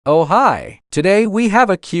Oh hi! Today we have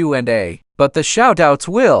a Q&A, but the shoutouts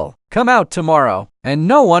will come out tomorrow, and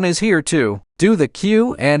no one is here to do the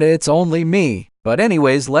Q and it's only me. But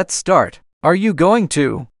anyways, let's start. Are you going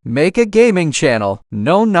to make a gaming channel?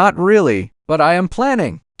 No, not really, but I am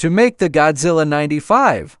planning to make the Godzilla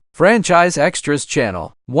 95 franchise extras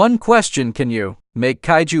channel. One question: can you make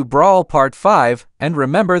Kaiju Brawl Part 5 and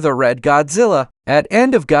remember the Red Godzilla at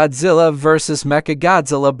end of Godzilla vs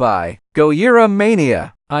Mechagodzilla by Gojira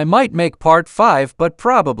Mania? I might make Part 5, but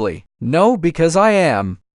probably no, because I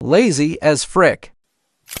am lazy as frick.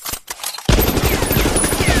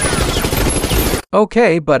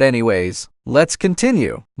 Okay, but anyways, let's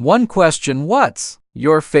continue. One question: what's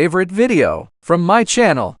your favorite video from my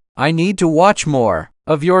channel? I need to watch more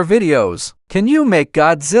of your videos. Can you make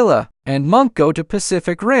Godzilla and Monk go to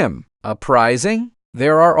Pacific Rim? Uprising?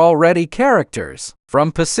 There are already characters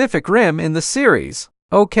from Pacific Rim in the series.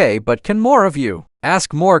 Okay, but can more of you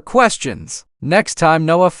ask more questions next time?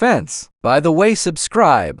 No offense. By the way,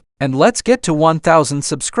 subscribe, and let's get to 1,000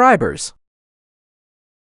 subscribers.